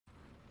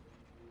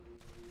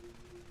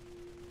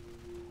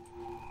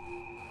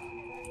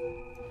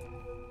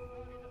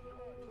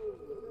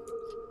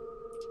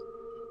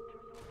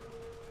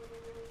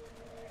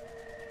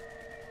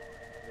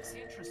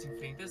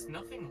there's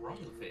nothing wrong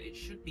with it. It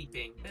should be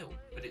being built,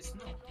 but it's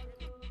not.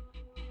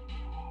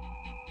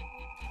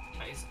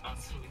 That is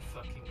utterly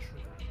fucking true.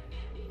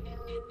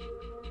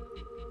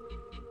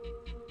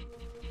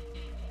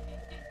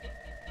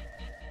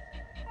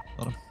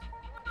 Got him.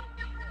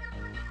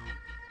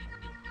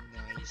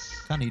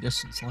 Nice. Can he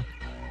distance like?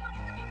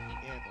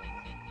 Yeah,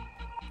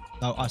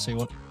 go on. Oh, I see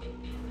one.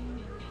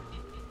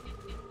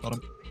 Got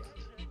him.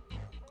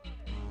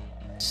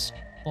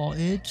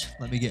 Spotted.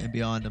 Let me get in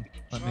behind him.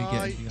 Let me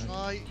get in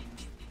behind him.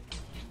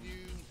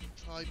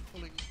 Try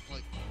pulling,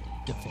 like,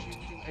 Get if you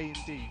fucked. do A and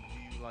D, you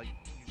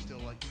still,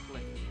 like,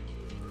 blink.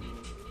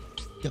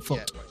 Get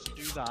fucked. Yeah, right, so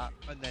do that,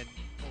 and then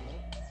pull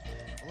up.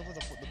 I love how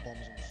they put the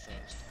bombs on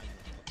first, and then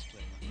put the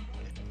flip.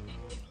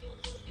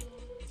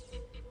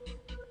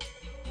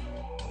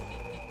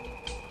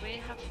 We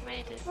have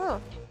made it.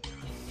 Oh.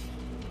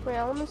 Wait,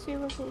 I want to see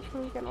if we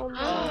can get on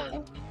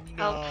there.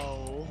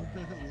 No!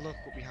 Look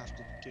what we have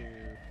to do.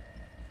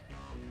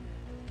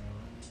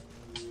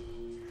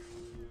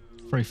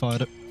 Free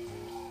fired it.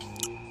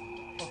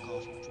 Fuck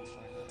off, I'm trying to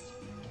find that.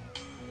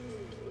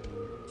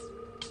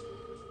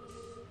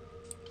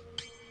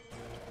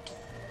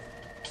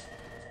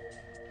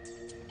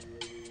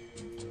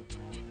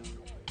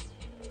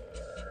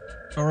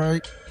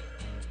 Alright.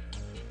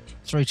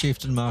 3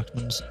 chieftain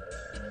markmans.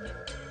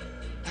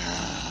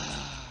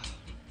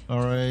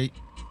 Alright.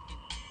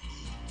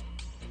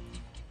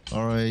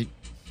 Alright.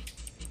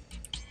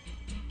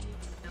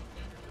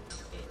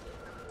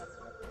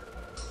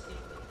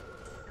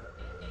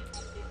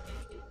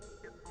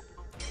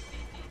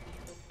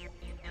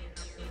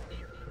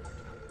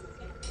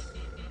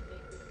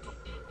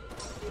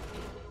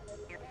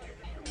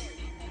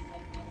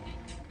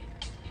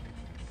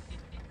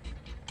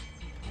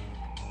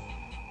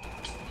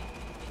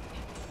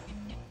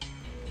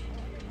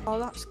 Oh,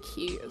 that's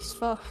cute as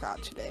fuck,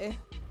 actually. Not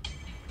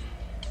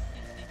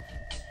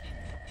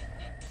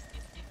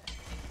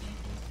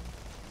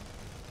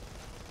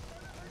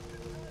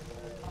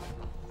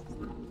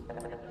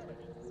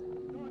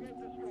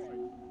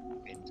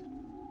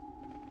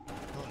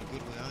in a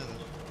good way either.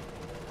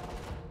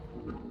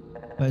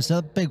 Wait, is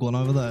that big one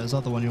over there? Is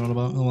that the one you're on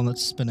about? The one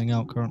that's spinning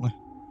out currently?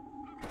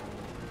 I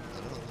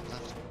don't know,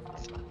 left.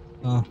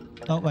 Oh.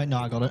 Oh, wait, no,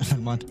 I got it.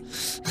 Never mind.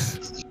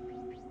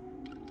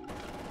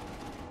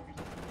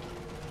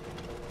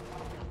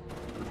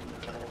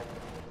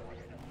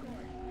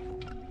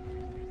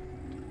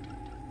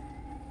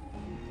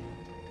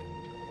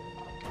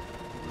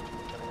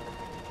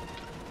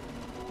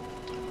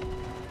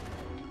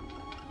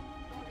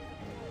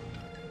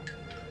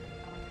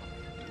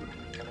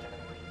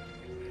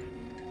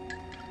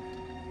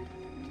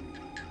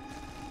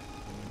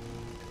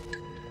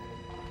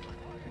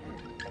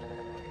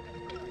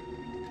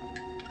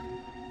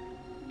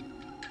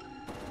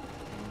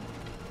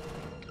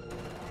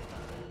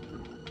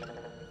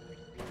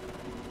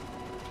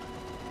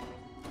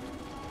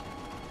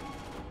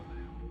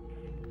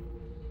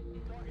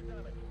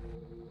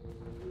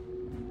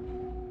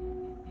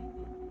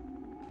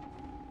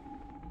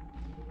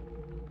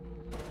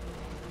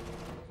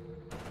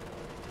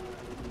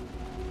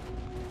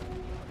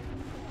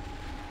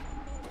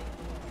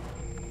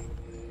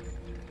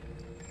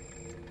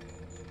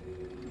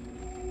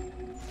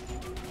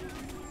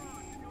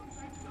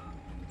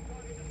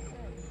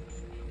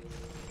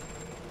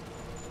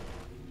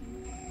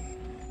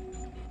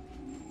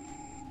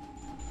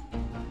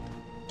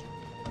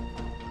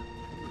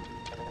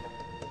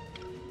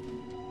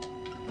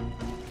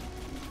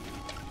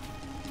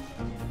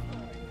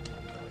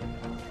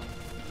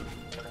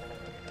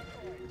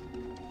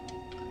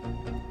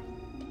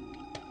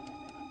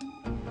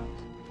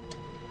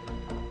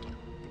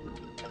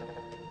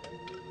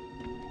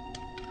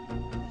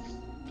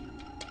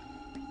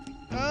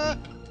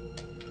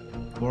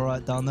 We're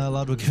right down there,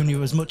 lad. We're giving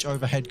you as much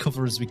overhead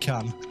cover as we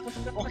can.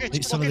 Okay,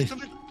 Need some of okay, the-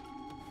 something.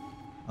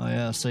 Oh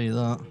yeah, I see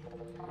that.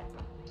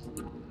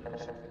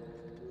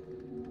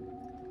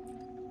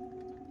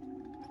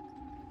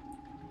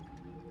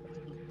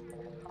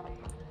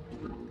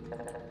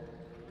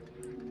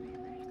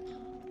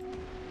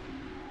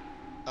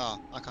 Oh,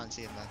 I can't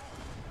see him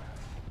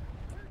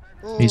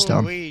there. He's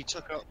down. We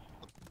took up.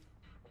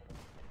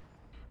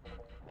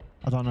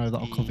 I don't know,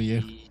 that'll cover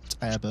you. It's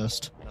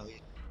airburst.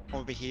 No,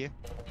 over here.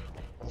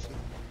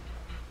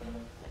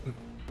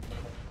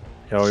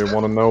 Yo, you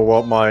want to know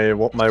what my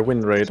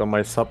win rate on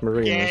my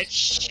submarine Get is?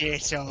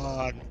 shit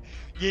on,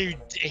 you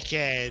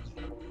dickhead.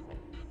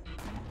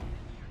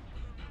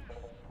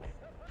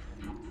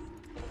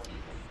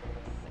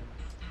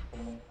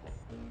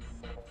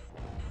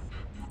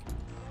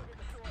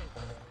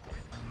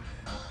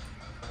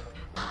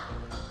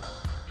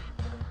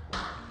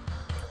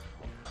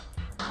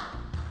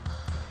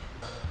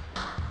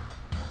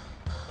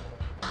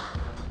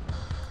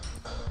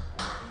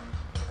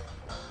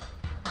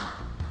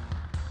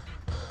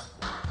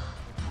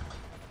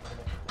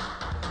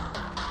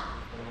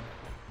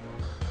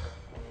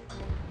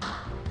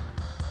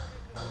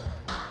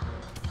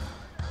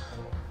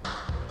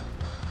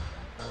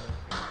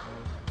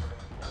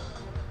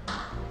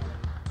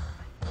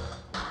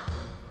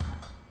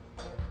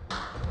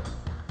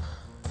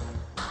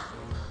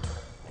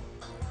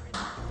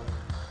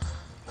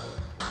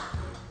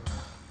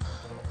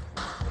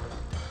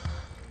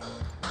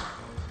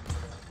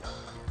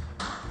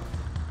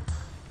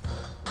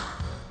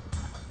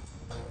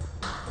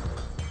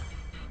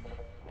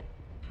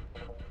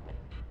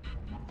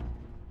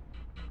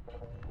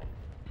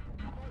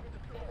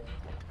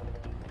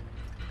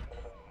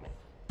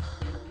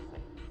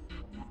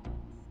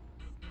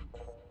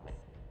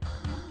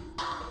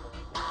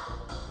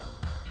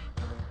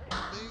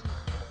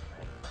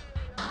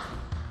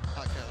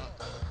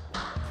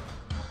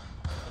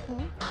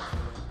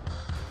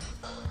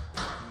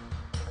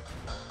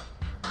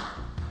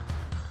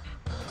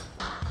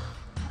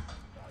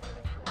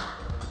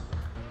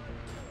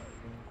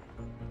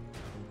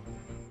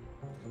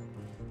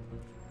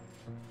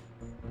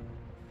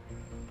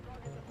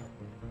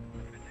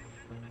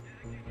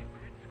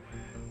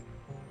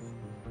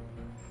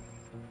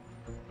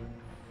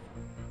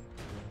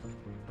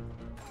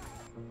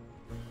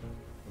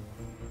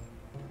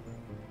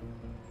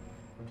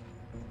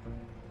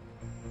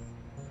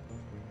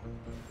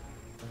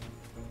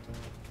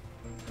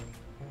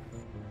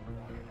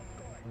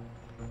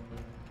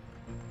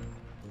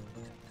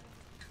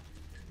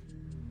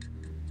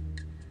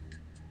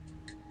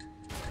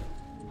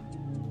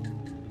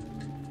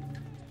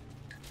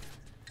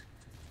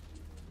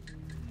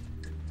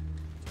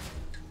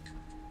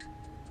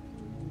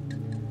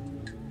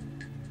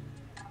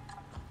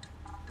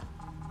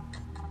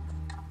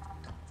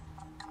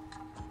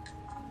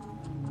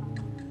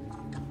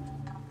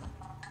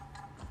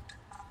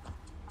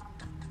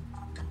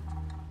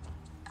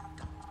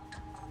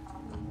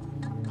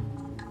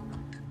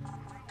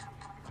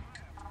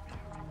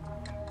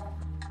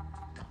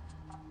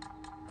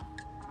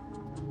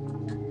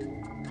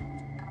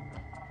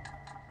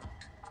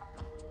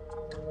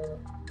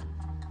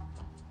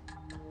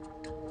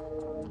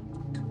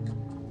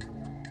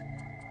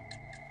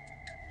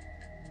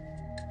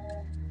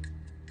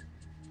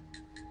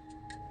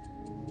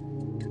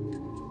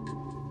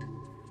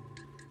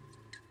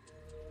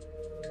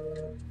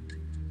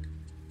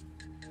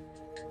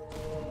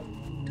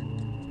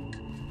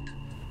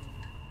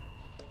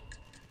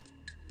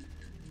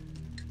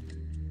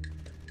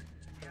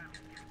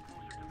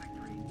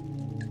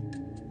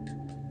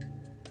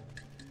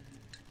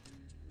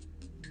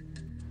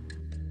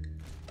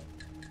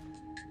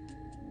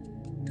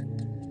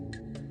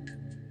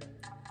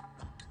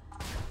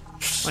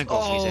 I'm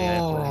going for his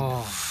airplane.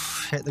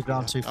 Oh, hit the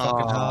ground too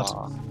fucking hard.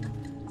 Ah.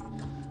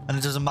 And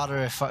it doesn't matter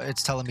if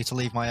it's telling me to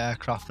leave my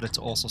aircraft, but it's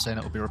also saying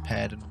it will be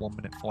repaired in 1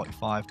 minute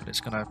 45. But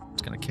it's gonna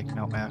kick me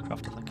out my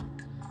aircraft, I think.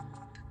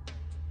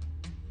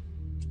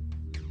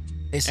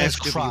 It says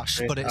FW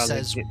crash, but it I'll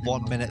says exit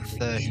 1 minute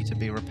 30 to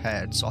be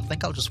repaired. So I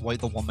think I'll just wait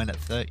the 1 minute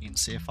 30 and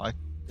see if I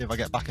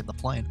get back in the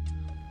plane.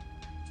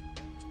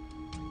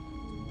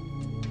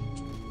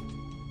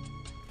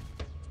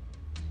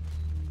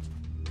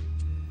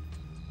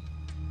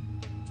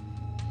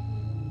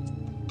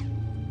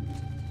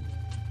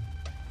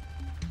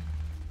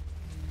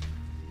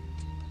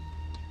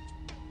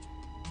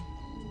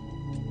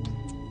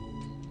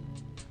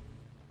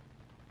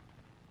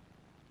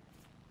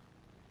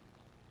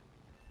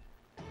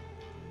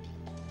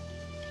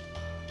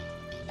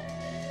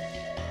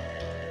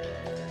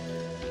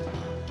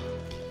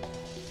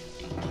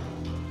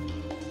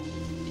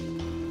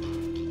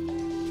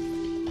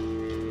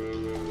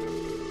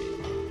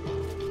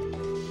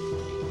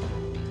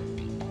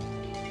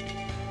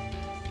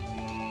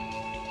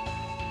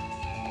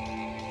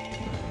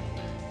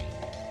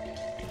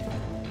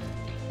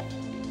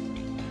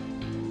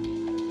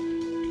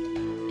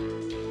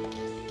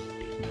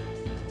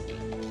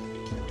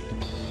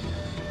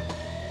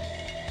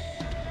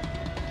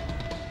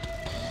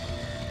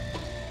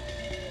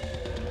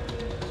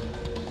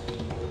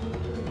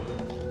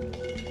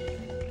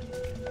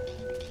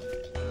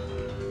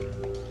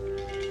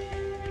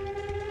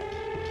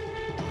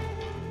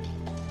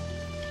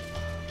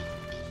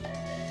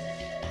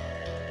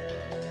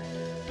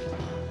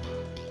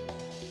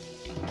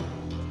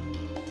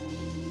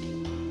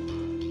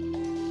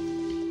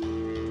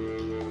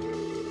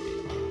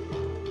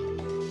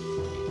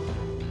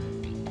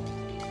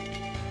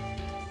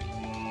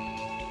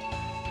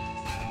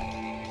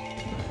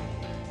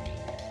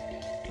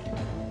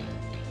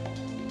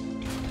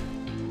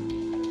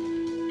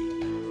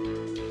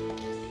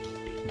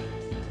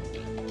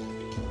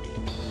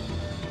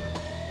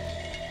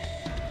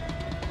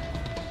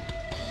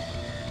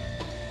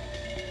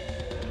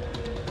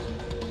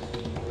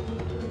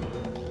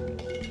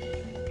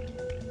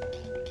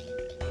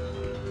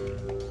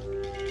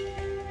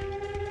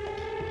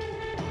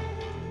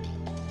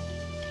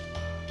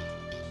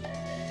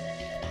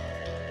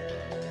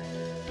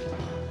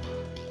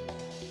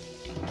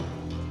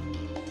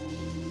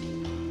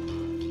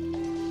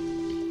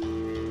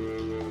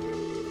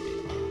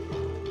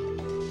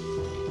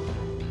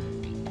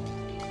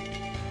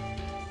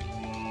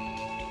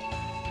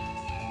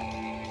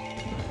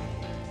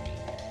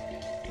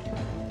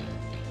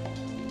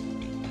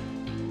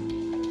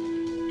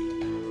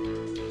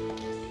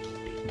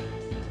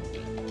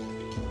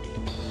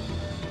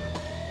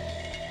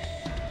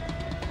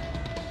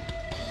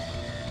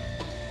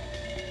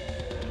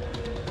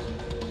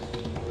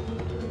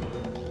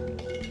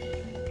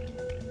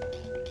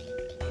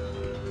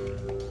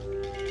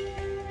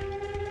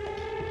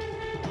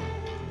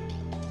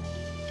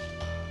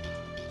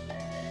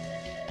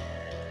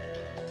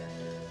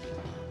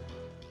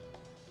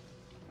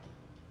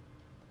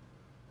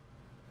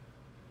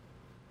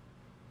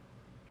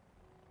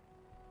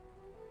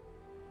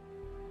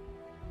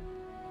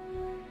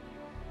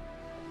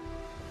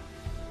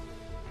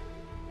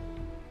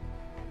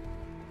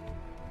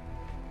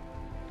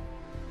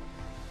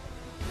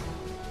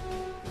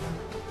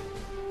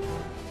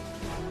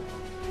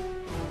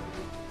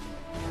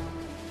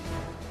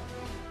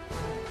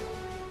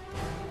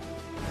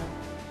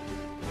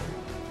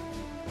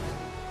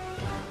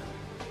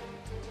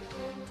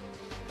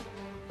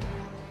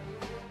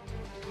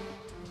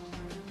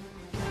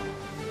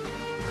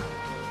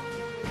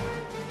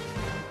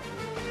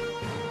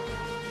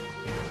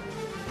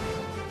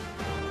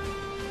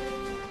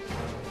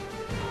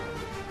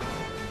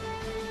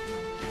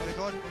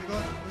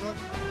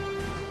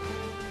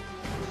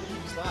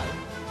 Who's that?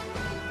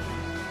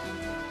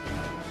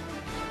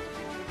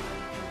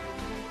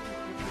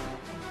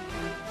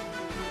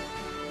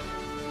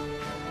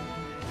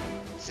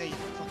 Say,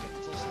 fuck it,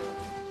 close it.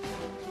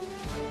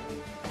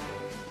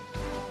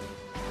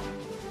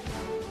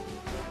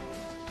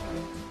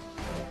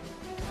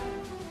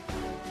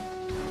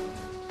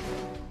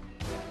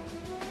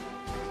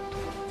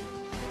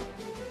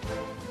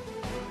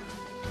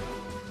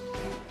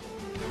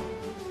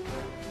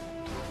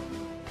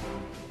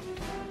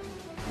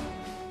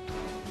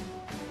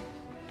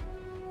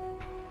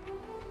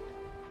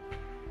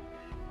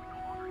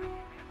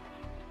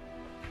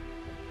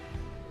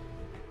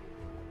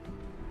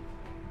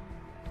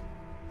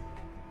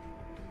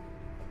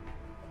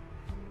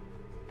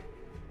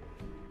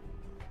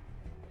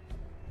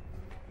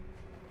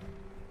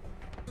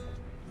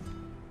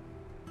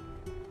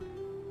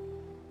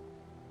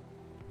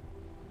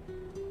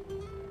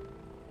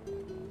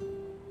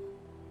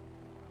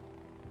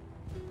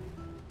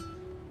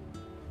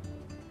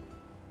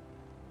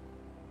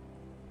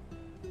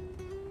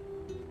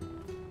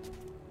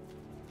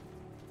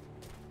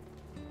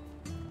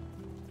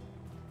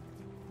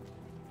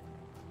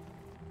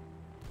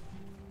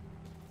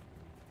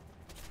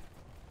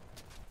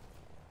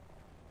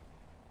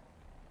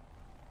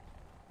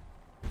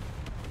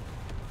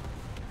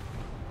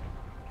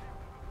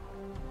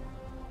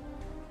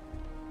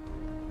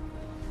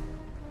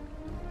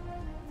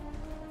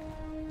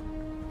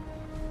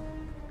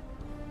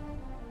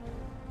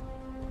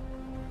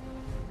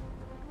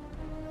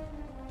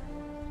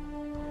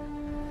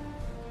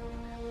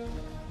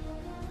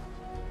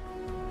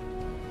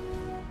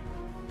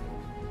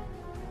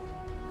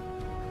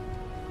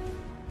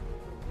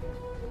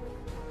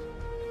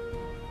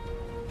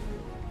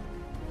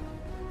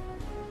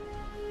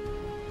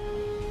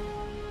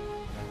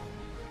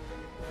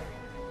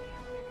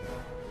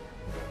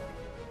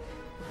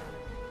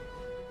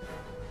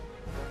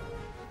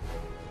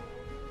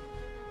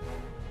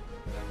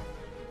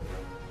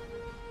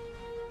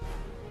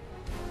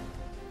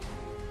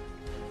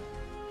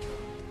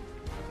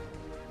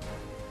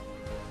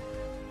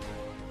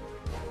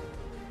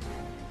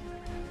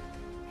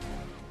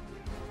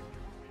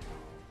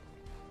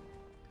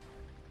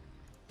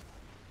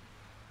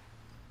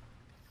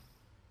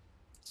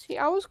 See,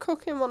 I was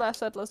cooking when I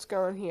said let's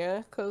go in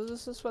here, because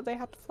this is where they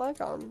had the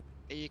flag on.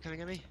 Are you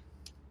coming at me?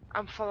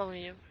 I'm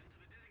following you.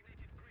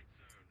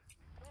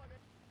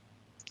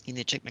 You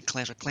need to check my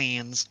Clash of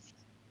Clans.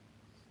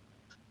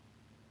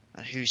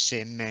 And who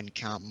say men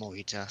can't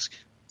multitask?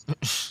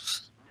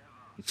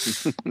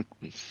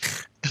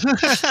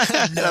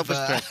 That was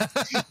Never.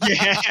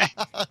 Yeah.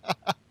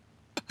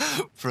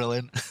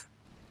 Brilliant.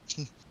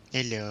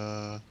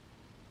 Hello.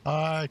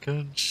 I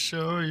can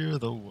show you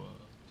the world.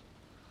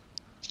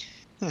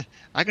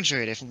 I can show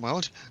you a different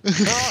world.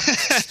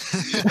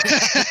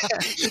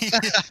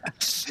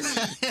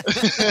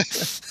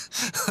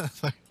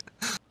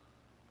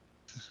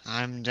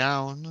 I'm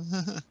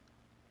down.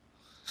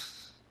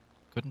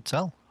 Couldn't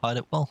tell. Hide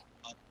it well.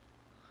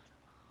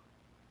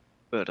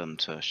 But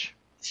tush.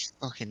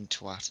 Fucking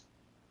twat.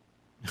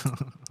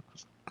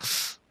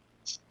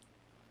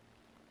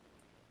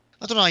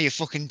 I don't know how you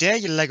fucking dare,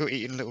 you Lego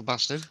eating little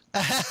bastard.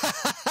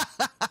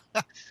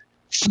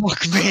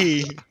 Fuck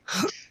me.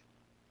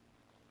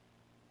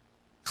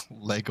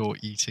 Lego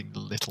eating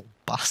little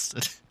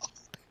bastard.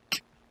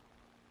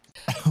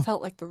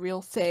 Felt like the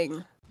real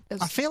thing.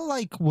 I feel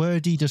like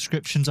wordy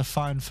descriptions are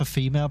fine for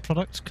female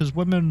products because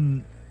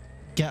women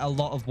get a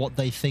lot of what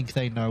they think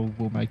they know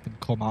will make them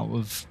come out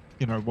of,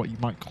 you know, what you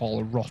might call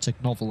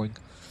erotic noveling.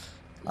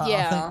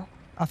 Yeah.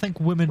 I think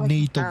women Like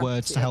need the fancy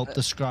words to of help it.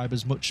 describe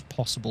as much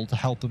possible to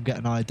help them get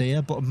an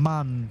idea, but a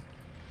man,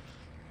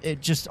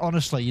 it just,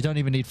 honestly, you don't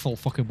even need full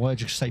fucking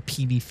words, just say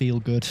peenie feel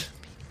good.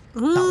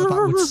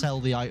 That would sell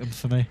the item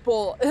for me.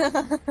 But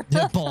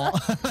Yeah, bought.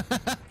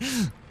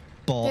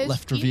 Bought, There's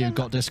left review, even-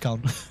 got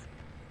discount.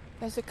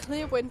 there's a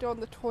clear window on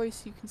the toy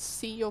so you can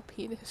see your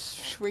penis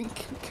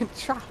shrink and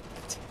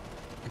contract.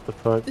 What the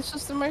fuck? This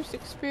was the most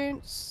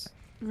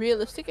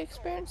realistic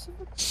experience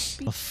of it.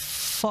 The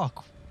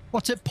fuck?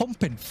 What's it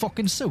pumping?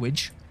 Fucking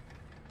sewage?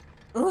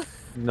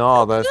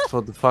 No, that's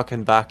for the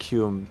fucking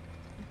vacuum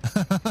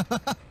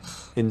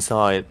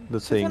inside the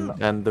thing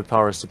then- and the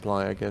power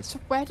supply, I guess. So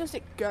where does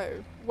it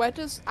go? Where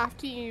does,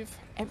 after you've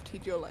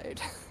emptied your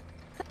load,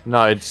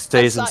 No, it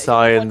stays That's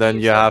like inside one and then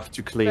you you said have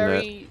to clean it.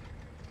 very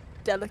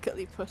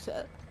delicately put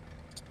it.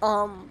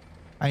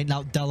 Ain't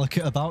not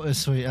delicate about it,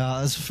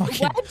 sweetheart. It's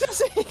fucking... Where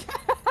does it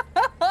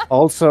go?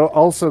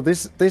 Also,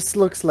 this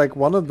looks like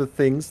one of the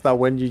things that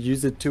when you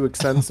use it too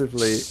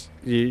extensively,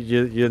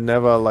 you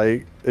never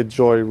like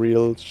enjoy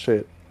real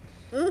shit.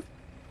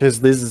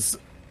 Because this is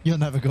You'll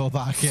never go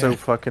back here. so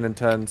fucking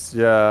intense.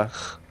 Yeah.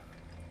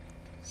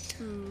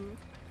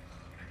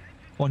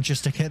 Once you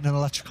stick it in an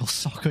electrical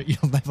socket,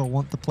 you'll never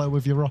want to play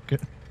with your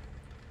rocket.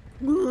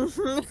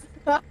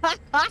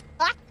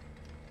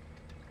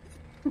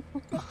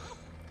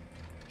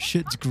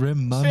 Shit's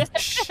grim, man.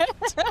 Shit.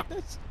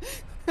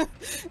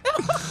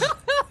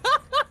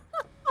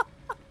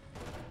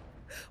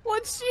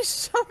 Once you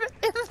shove it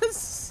in the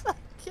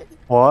socket.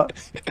 What?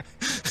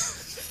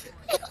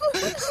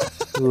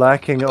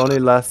 Lacking only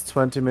last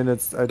 20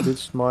 minutes. I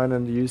ditched mine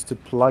and used the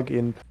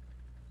plug-in.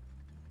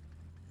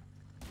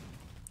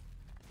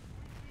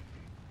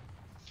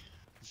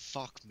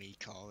 Fuck me,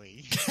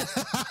 Corey.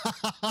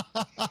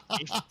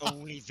 If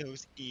only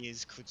those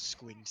ears could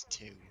squint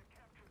too.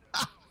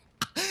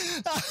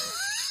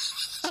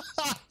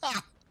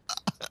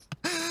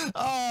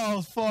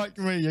 Oh fuck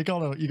me! You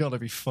gotta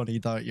be funny,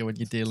 don't you, when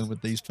you're dealing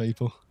with these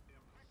people?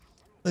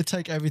 They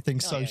take everything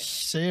so yeah.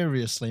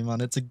 seriously,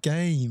 man. It's a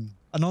game.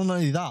 And not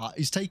only that,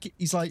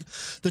 he's like,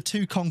 the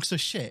two conks are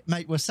shit.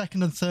 Mate, we're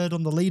second and third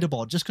on the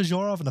leaderboard just because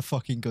you're having a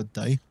fucking good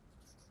day.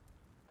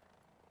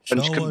 I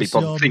just couldn't be Show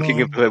us bothered thinking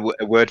your of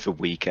a word for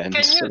weekend.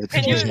 Can so you- it's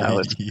can you- just now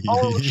it's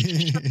Oh,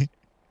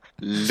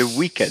 the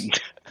weekend.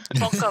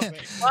 Fuck up.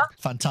 What?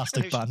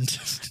 Fantastic band.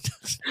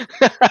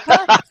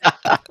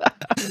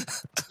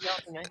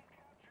 Yelling, eh?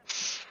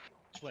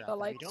 The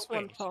lights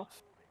went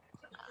off.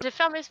 J'ai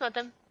fermé ce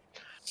matin.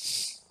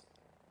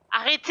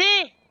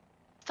 Arrêtez!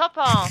 Stop!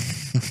 Hein.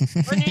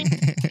 Bonne nuit.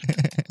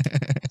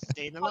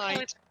 Stay in the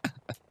light.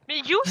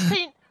 Mais you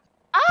stay...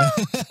 Ah!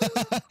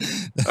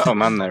 Oh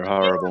man, they're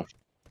horrible.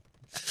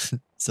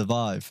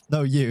 Survive.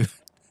 No, you.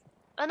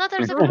 Oh no,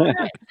 there's a blue,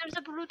 there's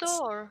a blue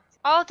door.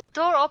 Oh, the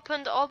door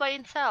opened all by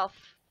itself.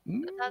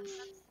 That's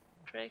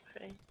cray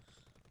cray.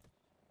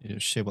 You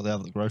shit what they have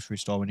at the grocery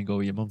store when you go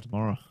with your mum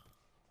tomorrow.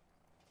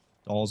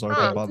 Doors open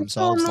Oh. by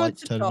themselves, Oh, no,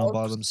 lights it's turning on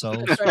by dogs. themselves.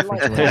 I don't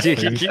like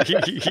refrigerator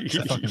that. food. It's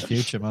the fucking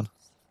future, man.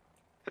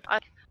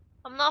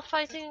 I'm not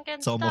fighting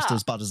against It's almost that.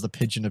 as bad as the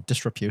pigeon of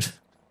disrepute.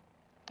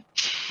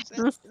 Is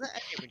that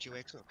Elliot when she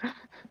wakes up?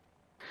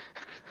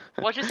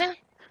 What'd you say?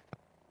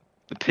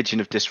 The pigeon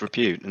of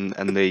disrepute and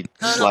the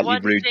No, slightly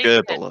what rude Jake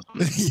gerbil.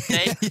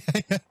 said.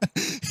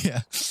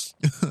 yeah.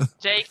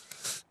 Jake,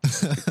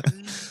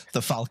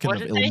 The falcon What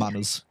of did ill they-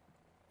 manners.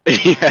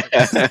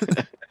 Yeah.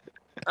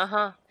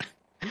 uh-huh.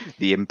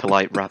 The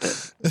impolite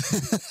rabbit.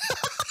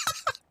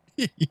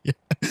 Yeah,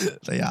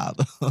 they are.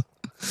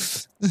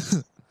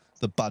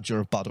 The badger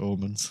of bad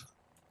omens.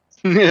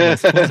 What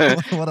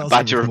else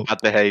Badger have we of come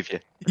bad behaviour.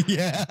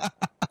 Yeah.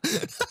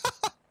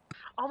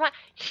 Oh my,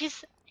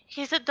 he's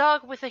He's a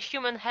dog with a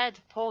human head.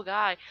 Poor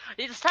guy.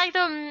 It's like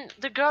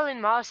the girl in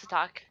Mars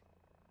Attack.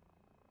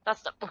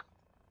 That's the.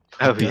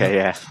 Oh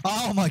yeah.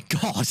 Oh my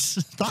god,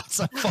 that's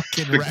a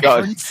fucking God.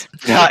 reference.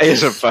 That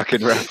is a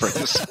fucking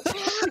reference.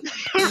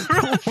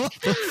 What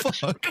the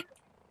fuck?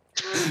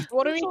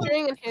 What are we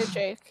doing in here,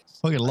 Jake?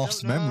 Fucking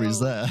lost memories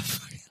there.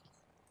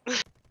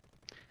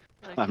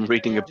 I'm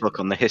reading a book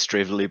on the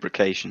history of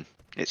lubrication.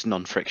 It's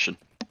non-friction.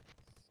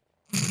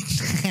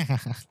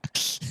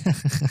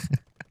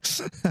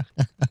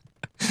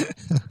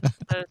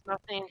 There's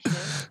nothing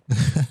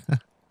here.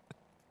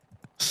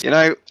 You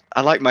know,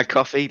 I like my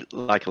coffee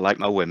like I like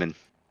my women.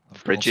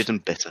 Frigid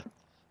and bitter.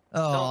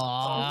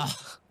 Oh,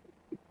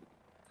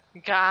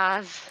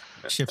 Gas.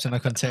 shipped in a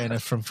container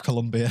from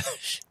Colombia.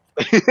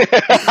 Who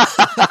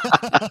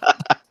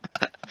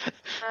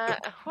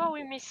are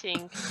we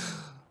missing?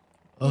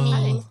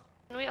 Oh.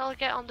 Can we all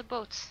get on the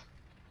boats?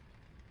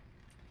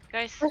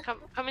 Guys,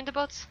 come in the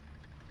boats.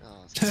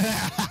 Oh,